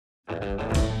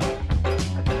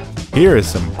Here is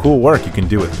some cool work you can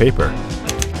do with paper.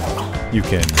 You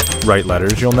can write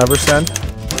letters you'll never send,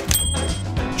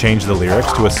 change the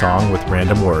lyrics to a song with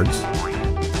random words,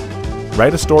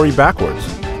 write a story backwards,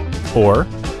 or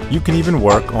you can even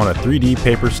work on a 3D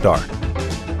paper star.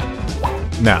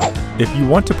 Now, if you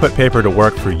want to put paper to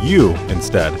work for you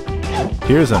instead,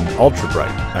 here's an ultra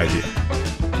bright idea.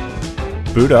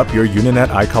 Boot up your UniNet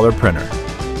IColor printer.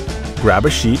 Grab a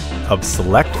sheet of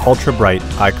select ultra bright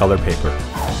IColor paper.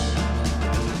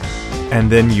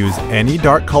 And then use any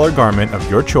dark color garment of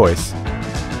your choice.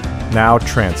 Now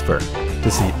transfer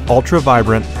to see ultra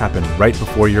vibrant happen right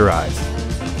before your eyes.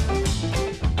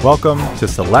 Welcome to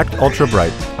Select Ultra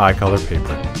Bright IColor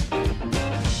paper.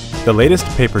 The latest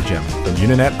paper gem from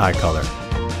UniNet IColor.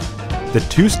 The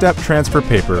two-step transfer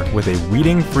paper with a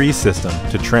weeding-free system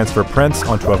to transfer prints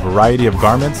onto a variety of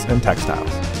garments and textiles.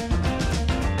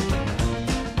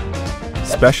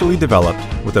 Specially developed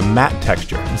with a matte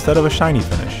texture instead of a shiny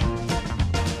finish,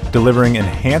 delivering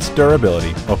enhanced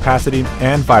durability, opacity,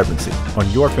 and vibrancy on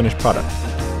your finished product,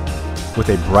 with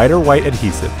a brighter white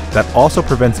adhesive that also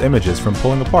prevents images from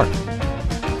pulling apart.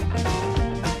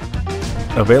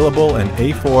 Available in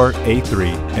A4, A3,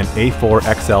 and A4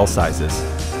 XL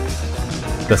sizes,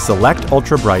 the Select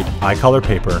Ultra Bright IColor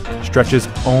paper stretches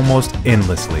almost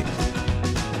endlessly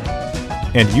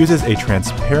and uses a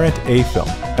transparent A film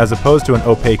as opposed to an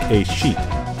opaque A sheet,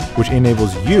 which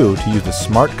enables you to use the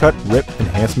Smart Cut Rip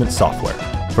Enhancement software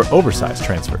for oversized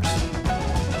transfers.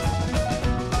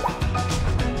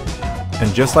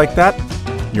 And just like that,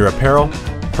 your apparel,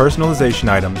 personalization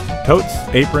items, totes,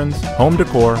 aprons, home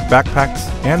decor, backpacks,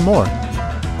 and more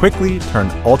quickly turn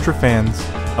ultra fans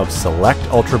of Select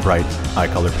Ultra Bright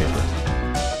IColor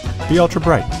paper. Be ultra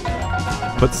bright.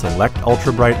 Put Select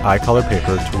Ultra Bright IColor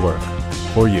paper to work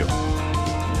for you.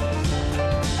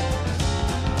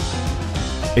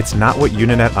 It's not what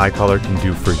UniNet IColor can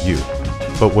do for you,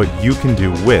 but what you can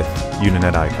do with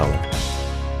UniNet IColor.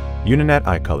 UniNet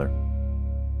IColor.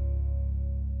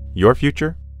 Your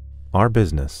future, our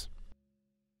business.